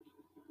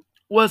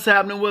What's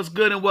happening? What's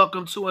good? And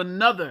welcome to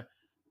another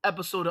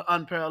episode of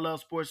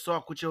Unparalleled Sports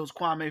Talk with your host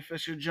Kwame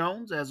Fisher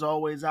Jones. As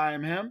always, I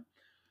am him.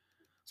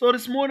 So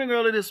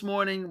early this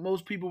morning,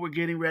 most people were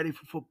getting ready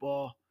for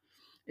football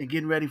and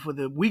getting ready for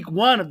the week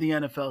one of the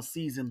NFL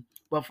season.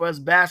 But for us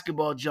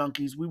basketball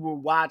junkies, we were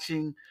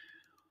watching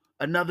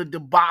another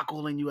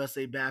debacle in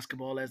USA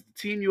basketball as the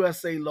Team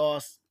USA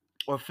lost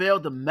or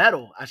failed to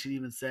medal, I should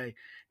even say,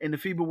 in the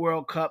FIBA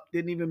World Cup.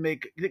 They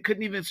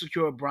couldn't even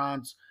secure a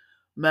bronze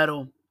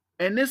medal.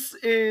 And this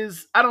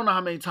is, I don't know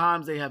how many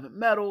times they haven't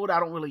medaled. I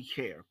don't really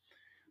care.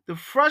 The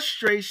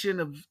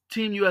frustration of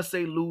Team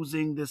USA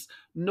losing, this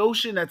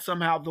notion that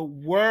somehow the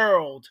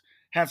world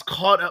has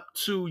caught up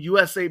to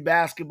USA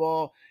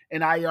basketball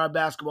and IER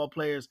basketball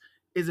players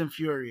is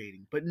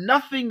infuriating. But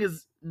nothing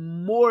is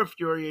more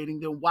infuriating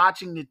than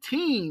watching the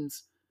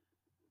teams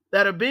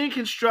that are being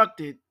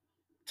constructed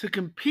to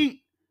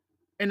compete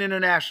in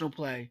international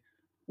play,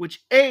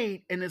 which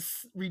aid in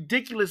this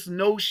ridiculous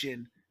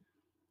notion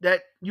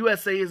that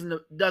USA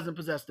doesn't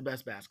possess the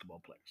best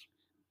basketball players.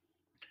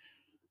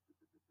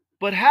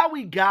 But how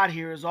we got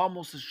here is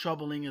almost as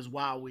troubling as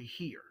why we're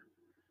here.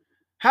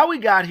 How we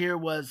got here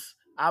was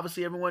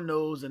obviously everyone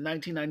knows in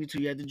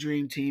 1992 you had the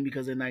Dream Team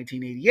because in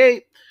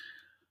 1988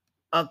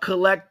 a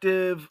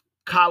collective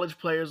college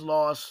players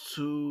lost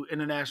to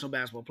international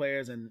basketball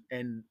players and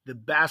the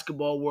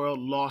basketball world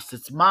lost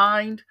its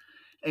mind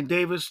and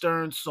David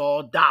Stern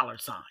saw dollar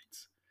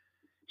signs.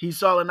 He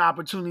saw an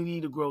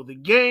opportunity to grow the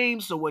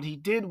game. So what he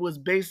did was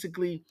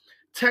basically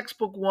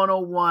textbook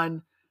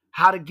 101,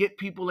 how to get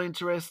people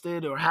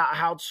interested or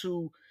how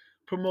to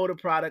promote a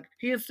product.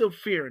 He instilled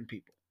fear in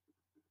people.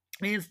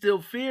 He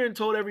instilled fear and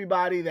told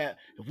everybody that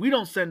if we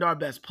don't send our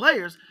best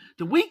players,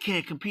 then we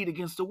can't compete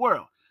against the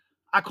world.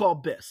 I call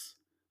BIS.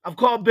 I've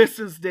called BIS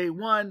since day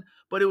one,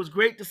 but it was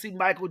great to see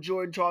Michael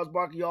Jordan, Charles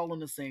Barkley all on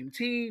the same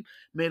team,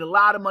 made a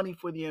lot of money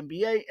for the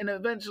NBA, and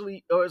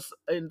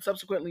and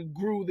subsequently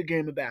grew the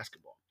game of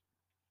basketball.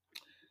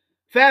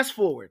 Fast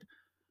forward.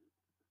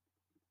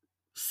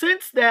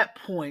 Since that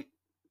point,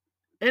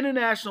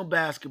 international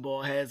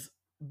basketball has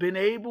been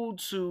able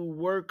to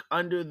work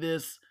under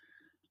this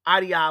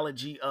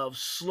ideology of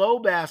slow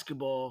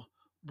basketball,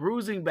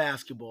 bruising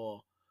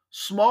basketball,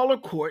 smaller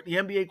court. The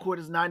NBA court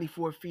is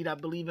 94 feet. I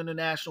believe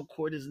international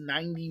court is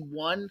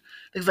 91. I think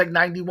it's like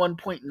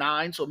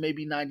 91.9, so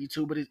maybe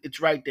 92, but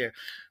it's right there.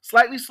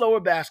 Slightly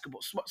smaller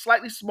basketball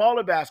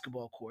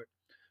court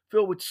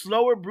filled with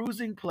slower,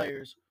 bruising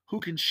players who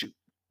can shoot.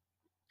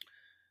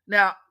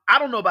 Now, I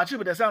don't know about you,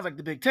 but that sounds like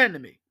the Big Ten to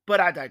me, but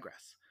I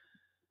digress.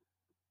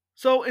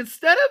 So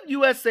instead of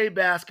USA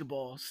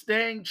basketball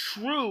staying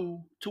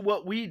true to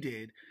what we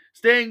did,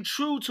 staying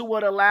true to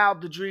what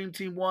allowed the Dream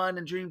Team 1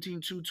 and Dream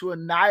Team 2 to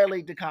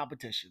annihilate the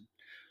competition,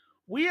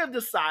 we have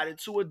decided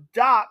to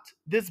adopt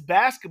this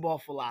basketball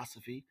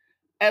philosophy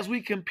as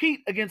we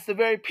compete against the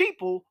very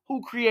people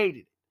who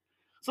created it.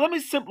 So let me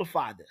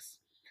simplify this.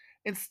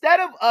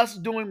 Instead of us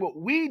doing what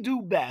we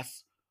do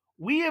best,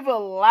 we have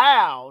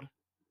allowed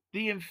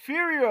the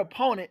inferior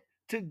opponent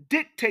to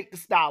dictate the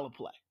style of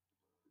play.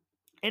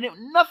 And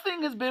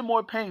nothing has been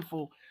more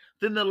painful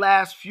than the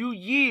last few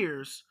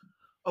years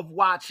of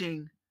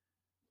watching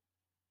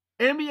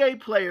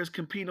NBA players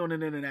compete on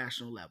an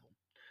international level.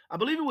 I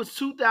believe it was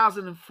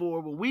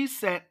 2004 when we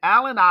sent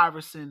Allen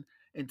Iverson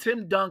and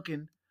Tim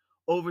Duncan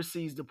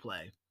overseas to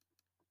play.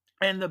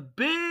 And the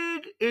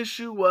big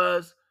issue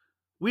was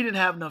we didn't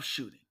have enough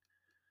shooting.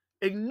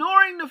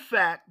 Ignoring the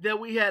fact that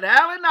we had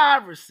Allen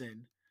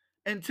Iverson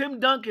and Tim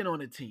Duncan on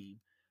the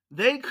team,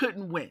 they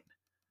couldn't win.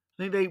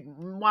 I think they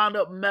wound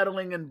up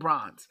medaling in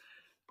bronze.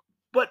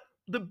 But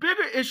the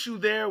bigger issue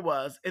there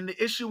was, and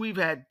the issue we've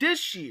had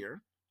this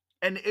year,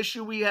 and the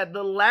issue we had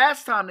the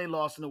last time they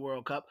lost in the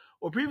World Cup,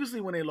 or previously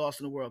when they lost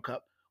in the World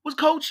Cup, was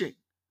coaching.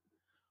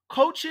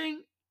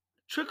 Coaching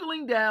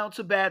trickling down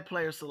to bad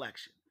player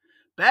selection.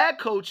 Bad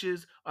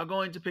coaches are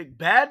going to pick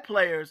bad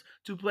players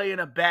to play in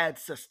a bad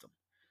system.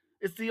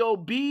 It's the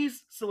old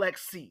B's select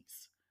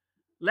C's.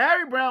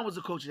 Larry Brown was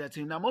the coach of that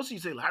team. Now, most of you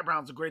say Larry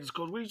Brown's the greatest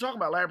coach. What are you talking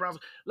about?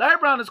 Larry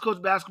Brown has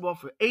coached basketball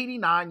for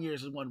 89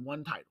 years and won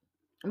one title.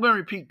 I'm going to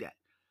repeat that.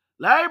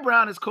 Larry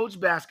Brown has coached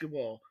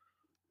basketball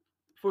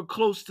for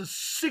close to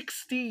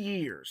 60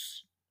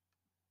 years.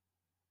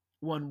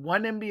 Won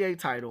one NBA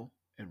title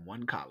and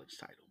one college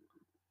title.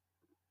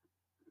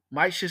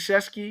 Mike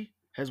Krzyzewski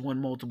has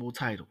won multiple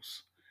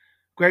titles.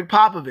 Greg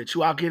Popovich,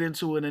 who I'll get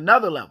into in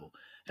another level,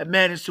 had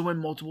managed to win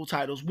multiple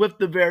titles with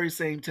the very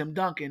same Tim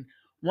Duncan.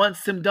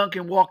 Once Tim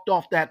Duncan walked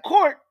off that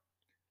court,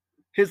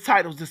 his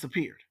titles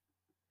disappeared.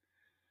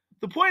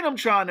 The point I'm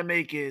trying to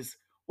make is,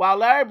 while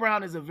Larry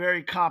Brown is a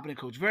very competent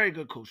coach, very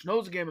good coach,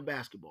 knows the game of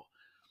basketball,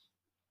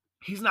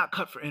 he's not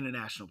cut for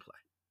international play.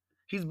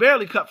 He's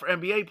barely cut for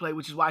NBA play,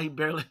 which is why he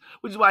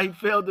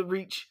failed to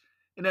reach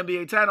an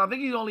NBA title. I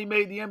think he only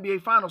made the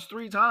NBA Finals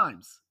 3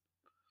 times.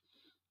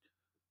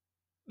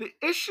 The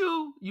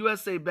issue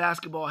USA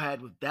basketball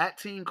had with that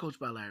team,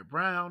 coached by Larry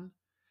Brown,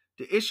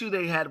 the issue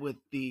they had with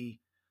the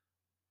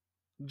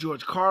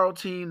George Karl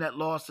team that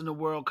lost in the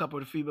World Cup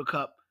or the FIBA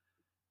Cup,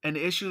 and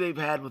the issue they've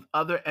had with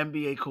other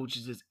NBA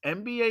coaches is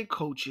NBA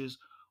coaches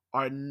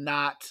are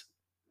not,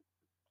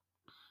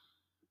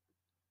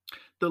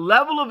 the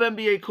level of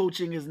NBA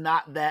coaching is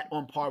not that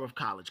on par with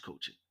college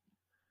coaching.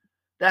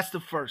 That's the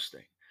first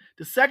thing.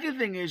 The second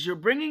thing is you're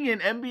bringing in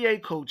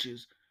NBA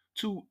coaches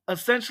to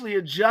essentially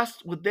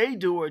adjust what they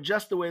do or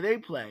adjust the way they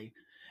play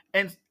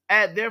and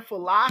add their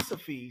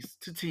philosophies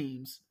to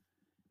teams,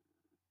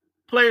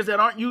 players that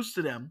aren't used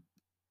to them,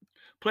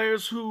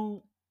 players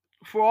who,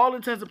 for all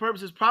intents and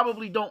purposes,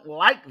 probably don't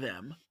like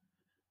them,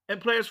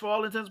 and players, for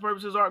all intents and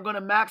purposes, aren't going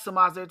to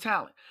maximize their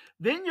talent.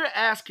 Then you're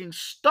asking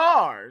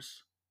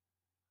stars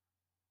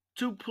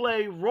to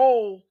play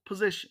role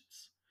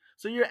positions.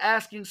 So you're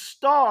asking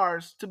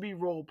stars to be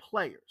role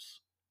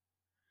players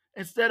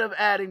instead of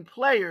adding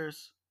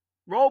players,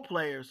 role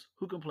players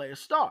who can play as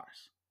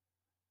stars.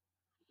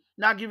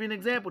 Now, I'll give you an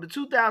example. The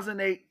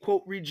 2008,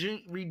 quote,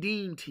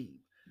 Redeem team.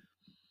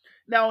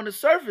 Now, on the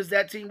surface,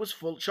 that team was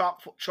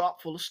chock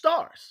full of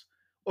stars,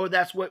 or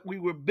that's what we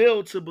were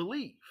billed to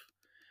believe.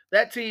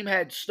 That team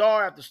had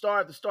star after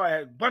star after star,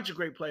 had a bunch of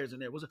great players in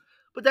there.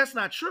 But that's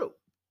not true.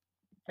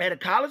 They had a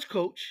college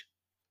coach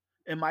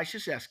in Mike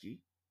Krzyzewski,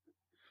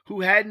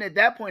 who hadn't at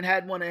that point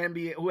had won an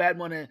NBA, who had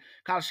won a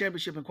college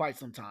championship in quite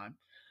some time.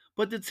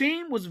 But the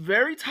team was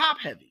very top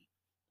heavy.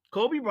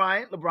 Kobe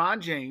Bryant, LeBron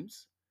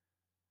James,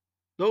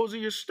 those are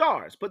your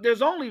stars. But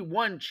there's only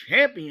one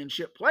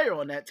championship player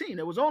on that team.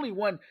 There was only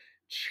one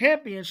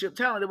championship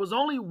talent. There was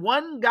only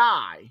one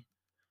guy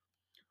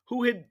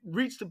who had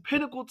reached the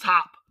pinnacle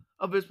top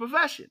of his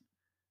profession,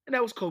 and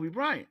that was Kobe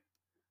Bryant.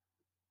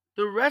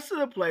 The rest of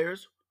the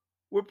players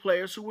were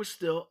players who were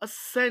still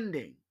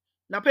ascending.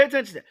 Now pay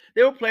attention to that.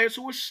 They were players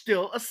who were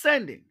still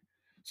ascending.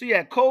 So you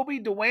had Kobe,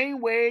 Dwayne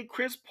Wade,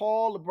 Chris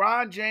Paul,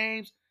 LeBron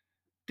James.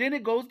 Then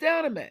it goes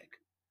down a meg.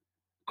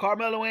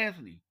 Carmelo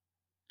Anthony,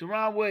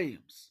 Deron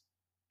Williams,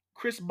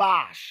 Chris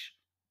Bosh.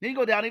 Then you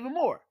go down even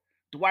more.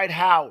 Dwight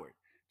Howard,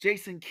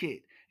 Jason Kidd.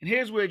 And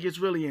here's where it gets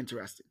really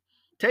interesting.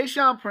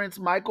 Tayshaun Prince,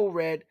 Michael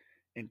Redd,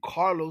 and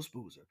Carlos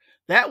Boozer.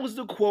 That was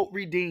the quote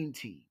Redeem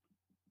team.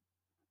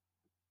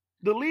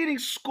 The leading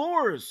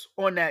scorers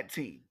on that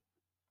team,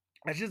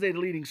 I should say the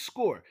leading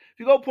scorer. If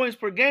you go points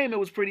per game, it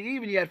was pretty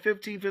even. You had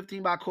 15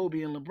 by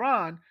Kobe and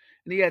LeBron,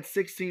 and he had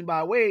 16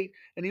 by Wade.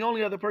 And the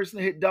only other person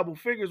that hit double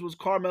figures was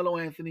Carmelo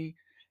Anthony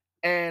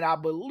and I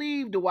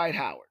believe Dwight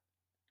Howard.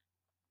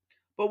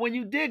 But when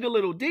you dig a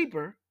little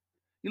deeper,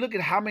 you look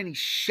at how many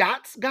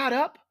shots got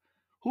up,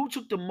 who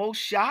took the most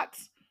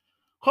shots.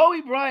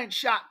 Kobe Bryant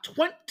shot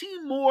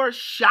 20 more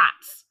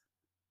shots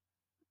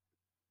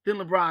than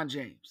LeBron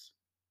James.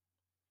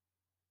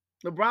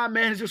 LeBron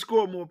managed to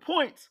score more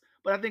points,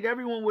 but I think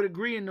everyone would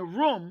agree in the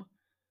room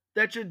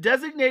that your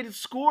designated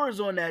scorers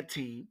on that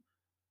team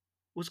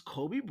was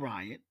Kobe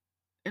Bryant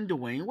and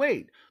Dwayne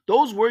Wade.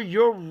 Those were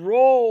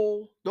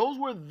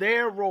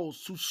their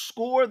roles to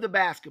score the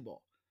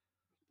basketball.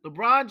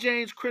 LeBron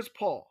James, Chris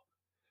Paul,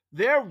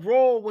 their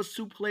role was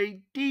to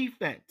play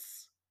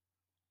defense.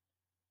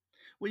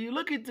 When you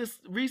look at this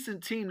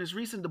recent team, this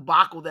recent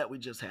debacle that we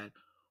just had,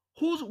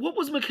 what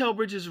was Mikal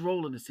Bridges'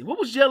 role in this team? What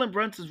was Jalen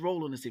Brunson's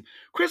role in this team?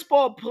 Chris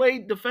Paul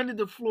defended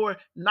the floor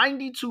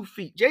 92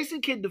 feet.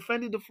 Jason Kidd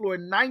defended the floor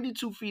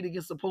 92 feet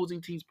against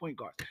opposing teams' point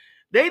guards.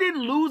 They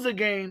didn't lose a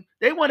game.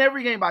 They won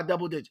every game by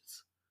double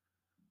digits.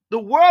 The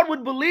world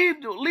would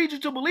lead you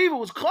to believe it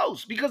was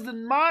close because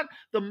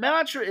the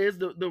mantra is,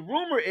 the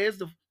rumor is,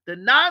 the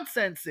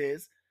nonsense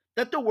is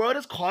that the world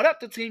has caught up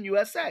to Team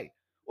USA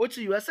or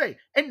to USA,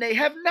 and they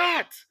have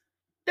not.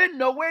 They're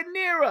nowhere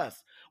near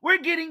us. We're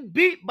getting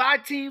beat by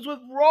teams with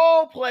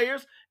role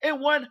players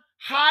and one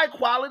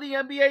high-quality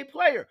NBA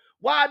player.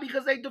 Why?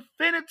 Because they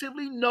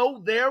definitively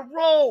know their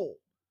role.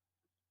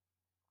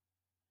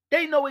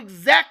 They know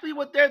exactly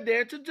what they're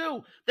there to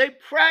do. They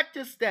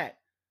practice that.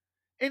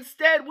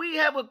 Instead, we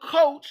have a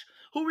coach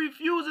who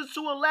refuses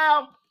to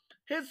allow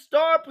his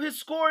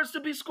scorers to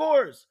be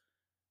scorers.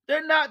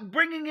 They're not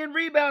bringing in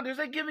rebounders.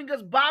 They're giving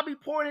us Bobby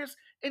Portis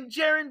and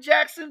Jaren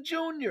Jackson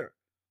Jr.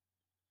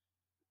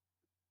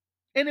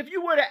 And if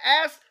you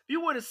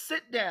were to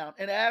sit down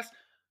and ask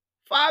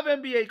 5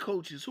 NBA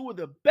coaches who are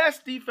the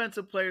best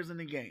defensive players in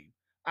the game,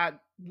 I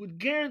would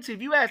guarantee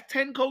if you ask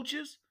 10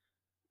 coaches,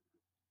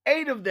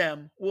 8 of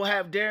them will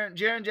have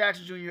Jaren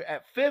Jackson Jr.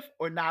 at 5th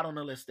or not on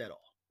the list at all.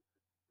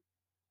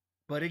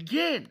 But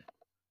again,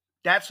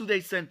 that's who they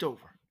sent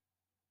over.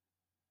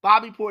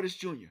 Bobby Portis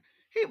Jr.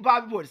 He's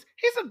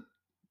a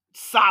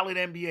solid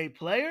NBA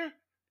player,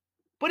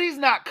 but he's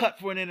not cut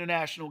for an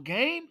international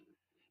game.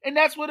 And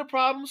that's where the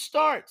problem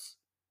starts.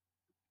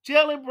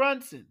 Jalen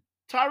Brunson,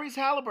 Tyrese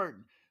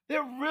Halliburton,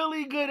 they're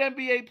really good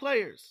NBA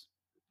players.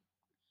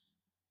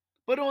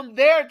 But on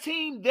their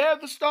team, they're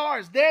the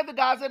stars. They're the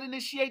guys that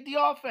initiate the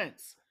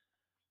offense.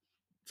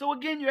 So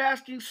again, you're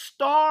asking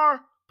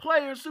star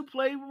players to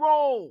play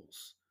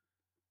roles.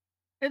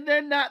 And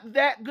they're not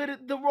that good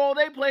at the role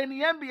they play in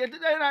the NBA.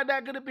 They're not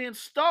that good at being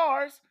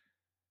stars.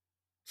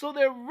 So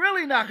they're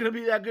really not going to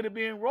be that good at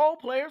being role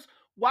players.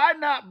 Why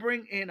not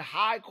bring in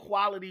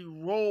high-quality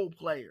role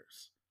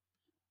players?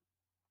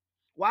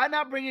 Why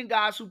not bring in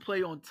guys who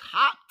play on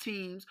top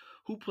teams,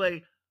 who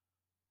play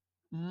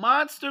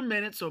monster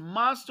minutes or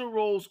monster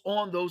roles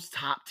on those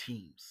top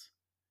teams?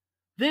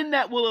 Then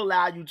that will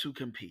allow you to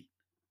compete.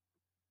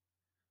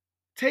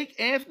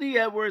 Take Anthony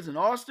Edwards and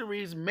Austin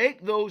Reeves,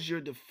 make those your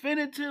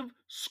definitive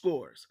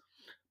scores.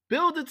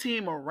 Build a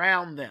team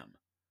around them.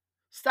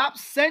 Stop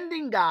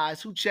sending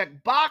guys who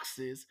check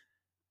boxes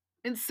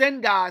and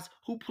send guys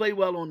who play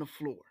well on the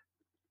floor.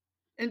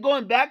 And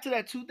going back to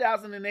that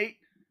 2008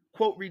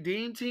 quote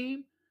redeem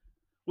team,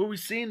 where we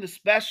seen the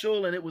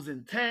special and it was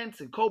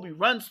intense and Kobe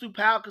runs through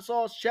Pau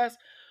Gasol's chest,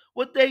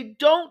 what they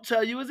don't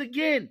tell you is,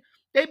 again,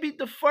 they beat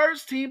the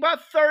first team by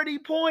 30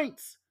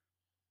 points.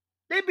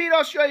 They beat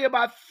Australia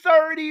by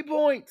 30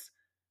 points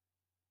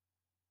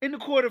in the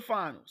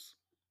quarterfinals.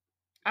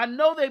 I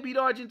know they beat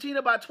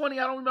Argentina by 20.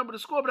 I don't remember the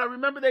score, but I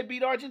remember they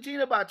beat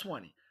Argentina by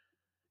 20.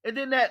 And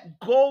then that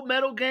gold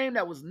medal game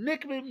that was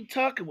nick and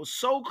tuck and was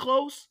so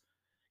close.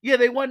 Yeah,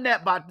 they won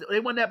that by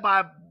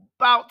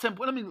about 10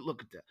 points. Let me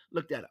look at that.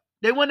 Look that up.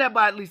 They won that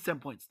by at least 10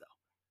 points, though.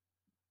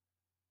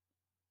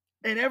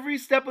 And every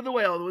step of the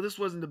way, although this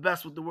wasn't the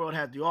best what the world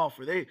had to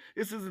offer, this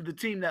isn't the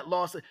team that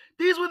lost it.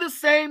 These were the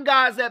same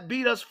guys that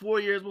beat us 4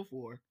 years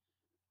before.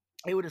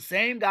 They were the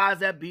same guys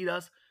that beat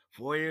us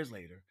 4 years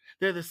later.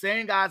 They're the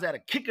same guys that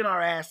are kicking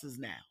our asses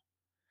now.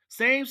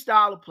 Same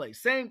style of play,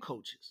 same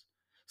coaches.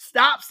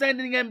 Stop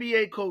sending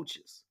NBA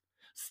coaches.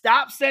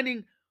 Stop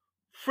sending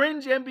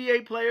fringe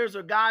NBA players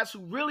or guys who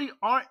really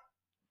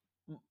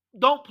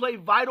don't play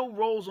vital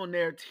roles on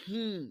their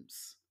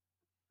teams.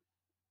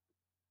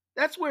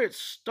 That's where it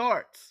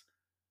starts.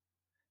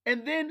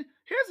 And then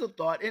here's a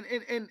thought,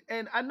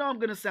 and I know I'm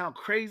going to sound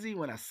crazy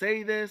when I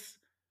say this.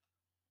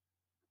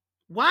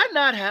 Why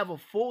not have a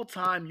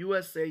full-time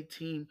USA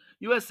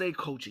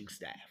coaching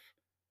staff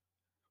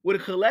with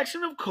a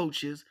collection of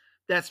coaches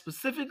that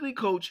specifically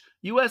coach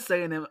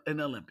USA in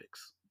the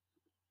Olympics?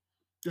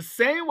 The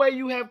same way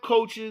you have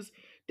coaches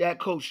that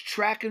coach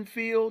track and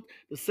field,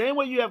 the same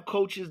way you have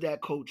coaches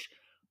that coach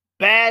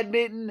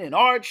badminton and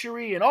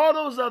archery and all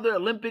those other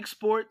Olympic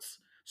sports,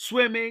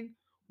 swimming.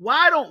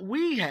 Why don't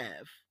we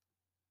have,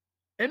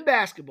 in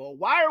basketball,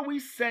 why are we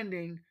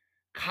sending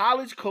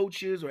college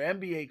coaches or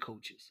NBA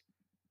coaches?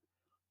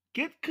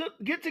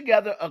 Get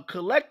together a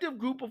collective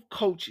group of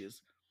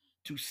coaches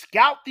to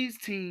scout these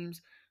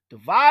teams,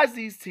 devise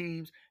these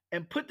teams,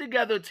 and put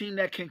together a team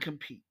that can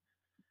compete.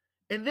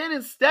 And then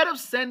instead of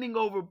sending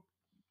over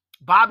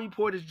Bobby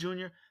Portis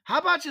Jr., how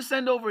about you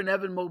send over an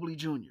Evan Mobley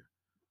Jr.,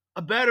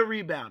 a better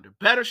rebounder,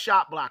 better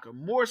shot blocker,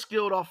 more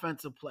skilled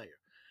offensive player,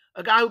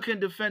 a guy who can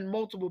defend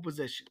multiple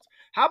positions?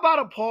 How about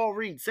a Paul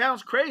Reed?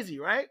 Sounds crazy,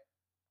 right?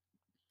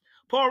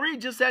 Paul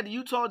Reed just had the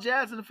Utah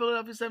Jazz and the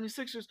Philadelphia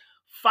 76ers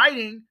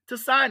fighting to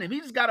sign him. He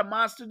just got a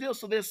monster deal,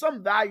 so there's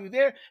some value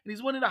there, and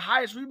he's one of the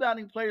highest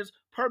rebounding players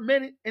per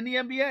minute in the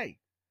NBA.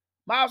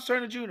 Miles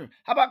Turner Jr.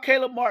 How about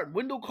Caleb Martin,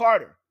 Wendell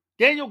Carter,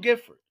 Daniel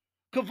Gifford,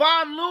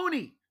 Kevon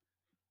Looney?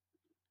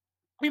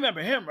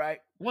 Remember him, right?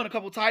 Won a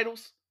couple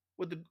titles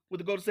with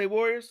the Golden State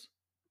Warriors.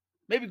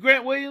 Maybe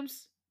Grant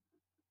Williams.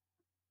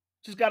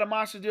 Just got a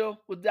monster deal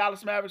with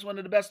Dallas Mavericks, one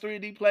of the best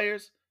 3D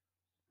players.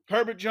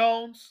 Herbert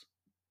Jones.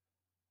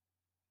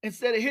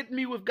 Instead of hitting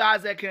me with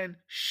guys that can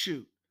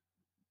shoot.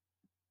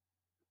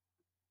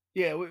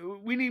 Yeah,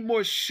 we need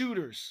more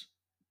shooters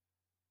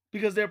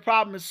because their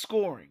problem is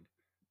scoring.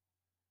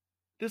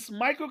 This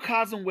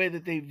microcosm way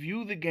that they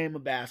view the game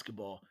of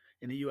basketball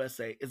in the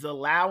USA is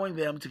allowing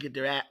them to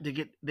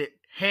get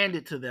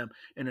handed to them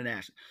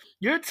internationally.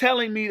 You're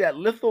telling me that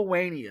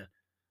Lithuania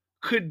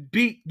could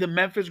beat the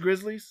Memphis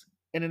Grizzlies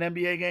in an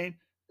NBA game?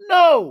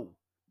 No.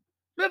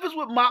 Memphis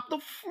would mop the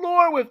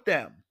floor with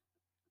them.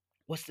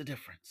 What's the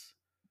difference?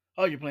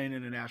 Oh, you're playing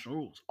international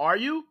rules. Are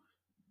you?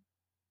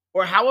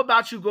 Or how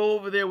about you go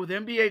over there with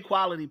NBA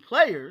quality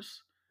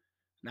players,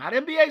 not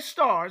NBA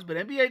stars, but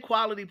NBA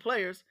quality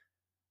players,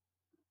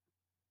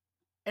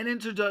 and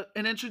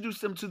introduce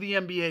them to the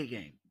NBA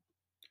game?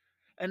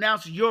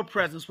 Announce your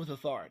presence with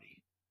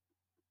authority.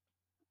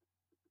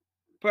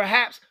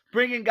 Perhaps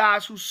bringing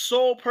guys whose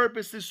sole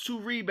purpose is to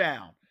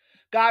rebound,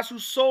 guys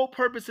whose sole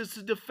purpose is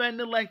to defend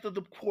the length of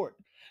the court,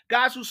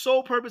 guys whose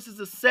sole purpose is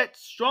to set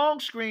strong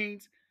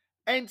screens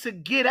and to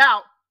get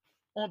out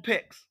on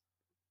picks.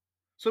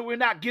 So we're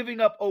not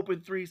giving up open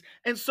threes.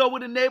 And so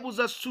it enables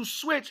us to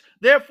switch,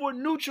 therefore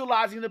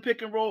neutralizing the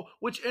pick and roll,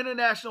 which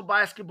international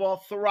basketball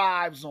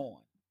thrives on.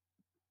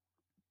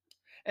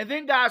 And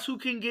then guys who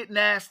can get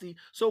nasty.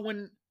 So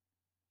when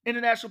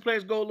international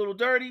players go a little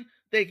dirty,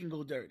 they can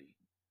go dirty.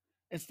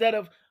 Instead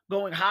of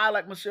going high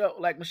like Michelle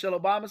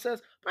Obama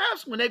says,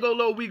 perhaps when they go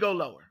low, we go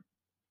lower.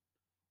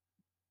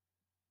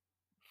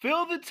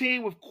 Fill the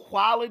team with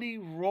quality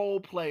role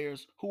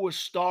players who are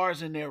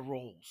stars in their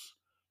roles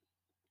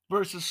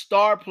versus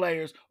star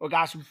players or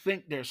guys who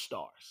think they're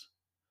stars.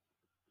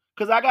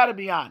 Because I got to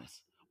be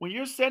honest, when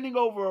you're sending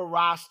over a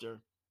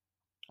roster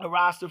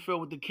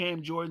filled with the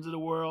Cam Jordans of the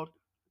world,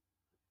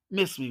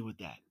 miss me with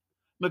that.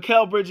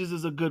 Mikal Bridges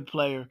is a good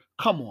player.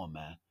 Come on,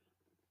 man.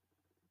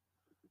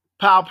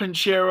 Pau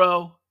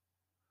Pincheiro.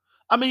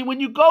 I mean, when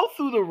you go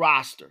through the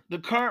roster, the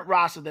current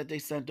roster that they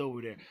sent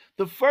over there,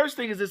 the first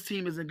thing is this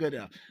team isn't good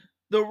enough.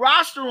 The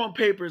roster on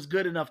paper is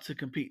good enough to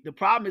compete. The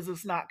problem is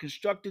it's not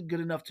constructed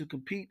good enough to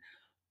compete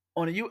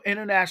on a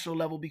international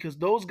level because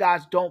those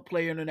guys don't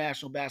play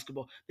international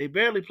basketball. They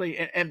barely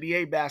play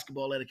NBA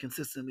basketball at a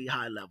consistently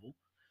high level.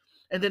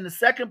 And then the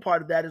second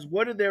part of that is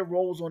what are their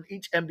roles on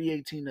each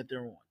NBA team that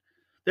they're on?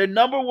 Their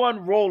number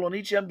one role on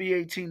each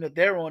NBA team that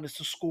they're on is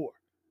to score.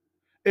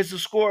 Is to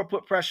score,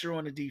 put pressure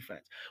on the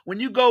defense. When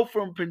you go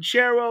from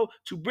Pinchero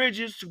to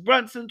Bridges to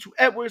Brunson to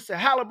Edwards to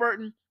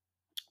Halliburton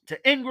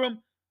to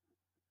Ingram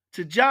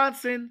to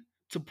Johnson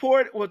to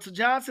Port or to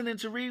Johnson and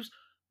to Reeves,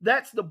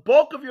 that's the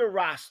bulk of your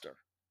roster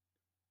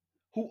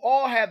who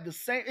all have the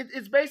same.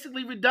 It's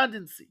basically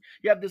redundancy.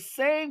 You have the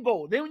same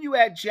goal. Then when you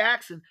add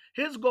Jackson,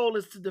 his goal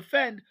is to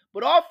defend,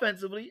 but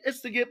offensively,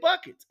 it's to get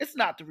buckets. It's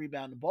not to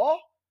rebound the ball.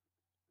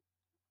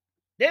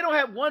 They don't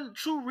have one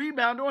true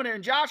rebounder on there,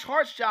 and Josh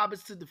Hart's job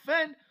is to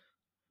defend.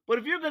 But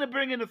if you're going to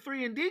bring in a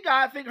 3-and-D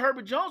guy, I think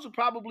Herbert Jones would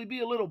probably be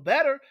a little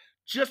better.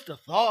 Just a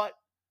thought.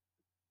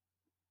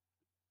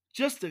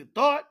 Just a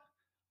thought.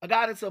 A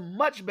guy that's a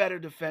much better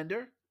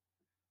defender.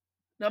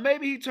 Now,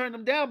 maybe he turned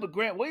him down, but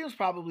Grant Williams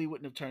probably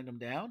wouldn't have turned him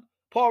down.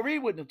 Paul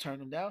Reed wouldn't have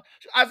turned him down.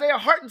 Isaiah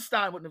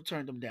Hartenstein wouldn't have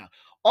turned him down.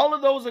 All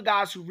of those are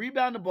guys who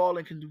rebound the ball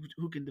and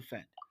who can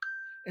defend.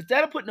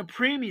 Instead of putting a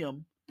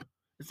premium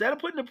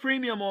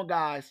on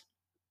guys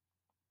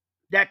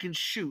that can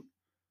shoot,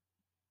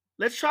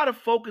 let's try to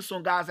focus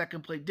on guys that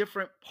can play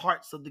different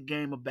parts of the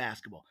game of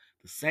basketball,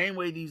 the same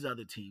way these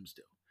other teams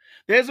do.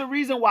 There's a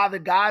reason why the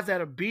guys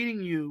that are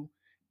beating you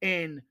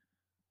in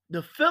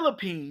the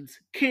Philippines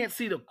can't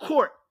see the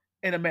court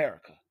in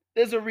America.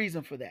 There's a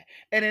reason for that.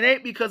 And it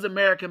ain't because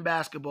American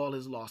basketball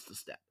has lost a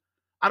step.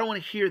 I don't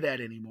want to hear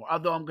that anymore,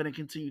 although I'm going to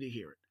continue to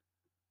hear it.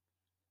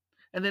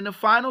 And then the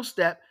final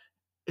step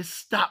is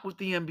stop with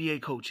the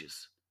NBA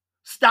coaches.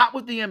 Stop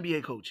with the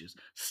NBA coaches.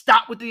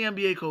 Stop with the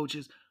NBA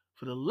coaches.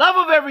 For the love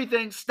of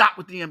everything, stop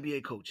with the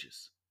NBA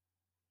coaches.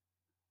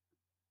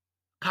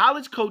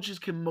 College coaches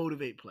can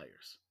motivate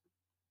players.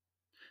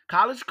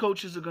 College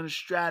coaches are going to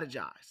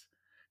strategize.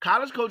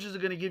 College coaches are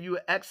going to give you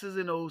X's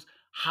and O's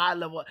high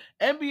level.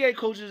 NBA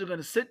coaches are going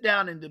to sit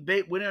down and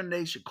debate whether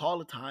they should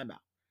call a timeout.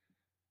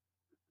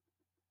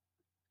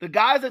 The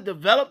guys that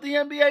develop the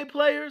NBA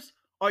players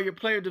are your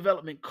player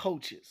development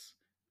coaches.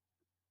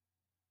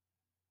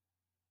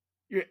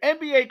 Your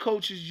NBA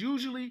coaches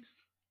usually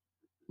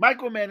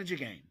micromanage a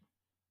game.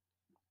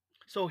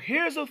 So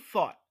here's a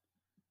thought.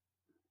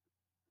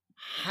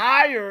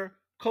 Hire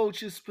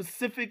coaches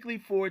specifically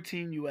for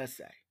Team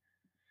USA.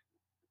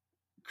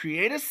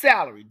 Create a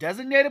salary,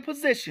 designate a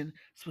position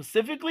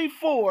specifically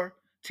for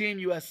Team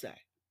USA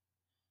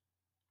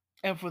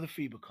and for the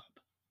FIBA Cup.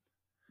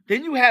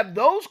 Then you have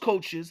those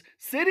coaches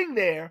sitting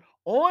there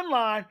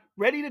online,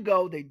 ready to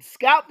go. They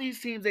scout these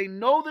teams. They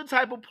know the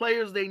type of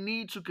players they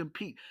need to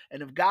compete.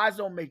 And if guys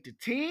don't make the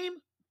team,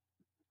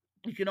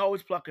 you can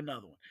always pluck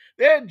another one.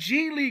 There are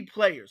G League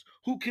players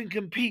who can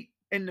compete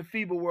in the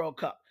FIBA World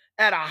Cup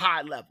at a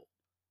high level.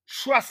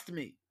 Trust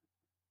me.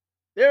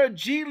 There are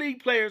G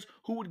League players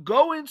who would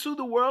go into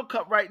the World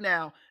Cup right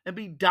now and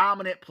be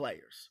dominant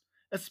players,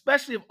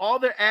 especially if all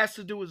they're asked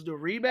to do is to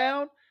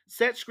rebound,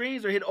 set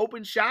screens, or hit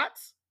open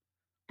shots,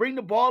 bring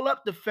the ball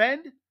up,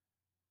 defend.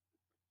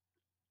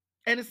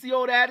 And it's the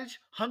old adage,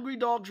 hungry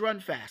dogs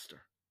run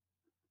faster.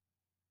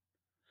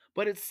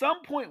 But at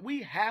some point,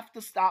 we have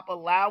to stop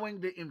allowing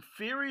the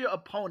inferior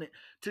opponent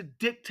to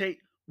dictate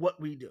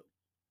what we do.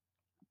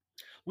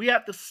 We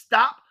have to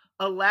stop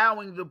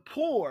allowing the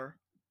poor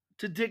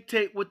to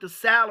dictate what the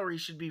salary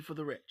should be for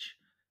the rich.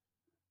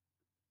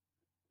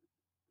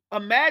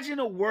 Imagine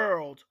a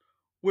world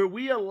where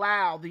we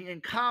allow the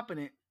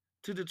incompetent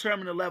to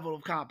determine the level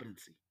of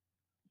competency,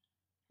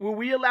 where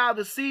we allow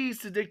the C's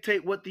to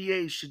dictate what the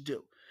A's should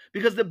do.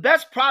 Because the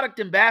best product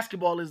in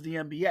basketball is the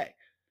NBA.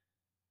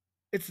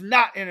 It's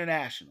not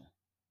international.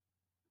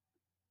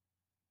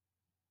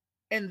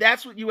 And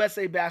that's what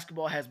USA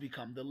basketball has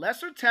become. The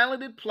lesser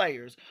talented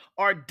players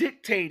are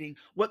dictating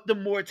what the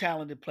more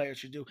talented players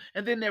should do.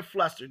 And then they're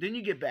flustered. Then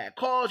you get bad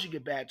calls, you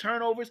get bad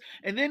turnovers,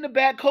 and then the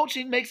bad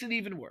coaching makes it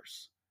even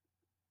worse.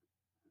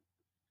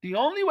 The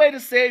only way to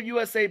save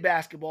USA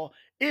basketball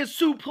is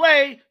to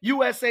play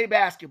USA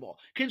basketball.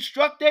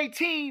 Construct a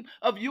team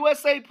of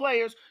USA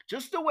players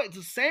just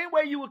the same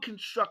way you would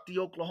construct the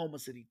Oklahoma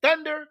City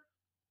Thunder,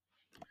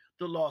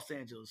 the Los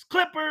Angeles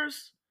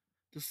Clippers,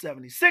 the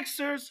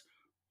 76ers.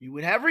 You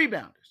would have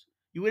rebounders.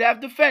 You would have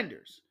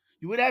defenders.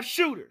 You would have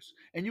shooters.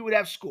 And you would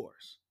have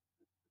scorers.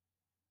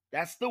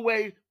 That's the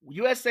way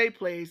USA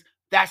plays.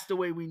 That's the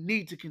way we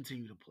need to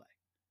continue to play.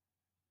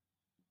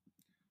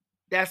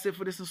 That's it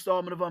for this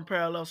installment of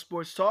Unparalleled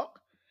Sports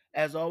Talk.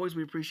 As always,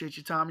 we appreciate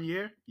your time and your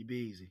ear. You be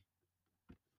easy.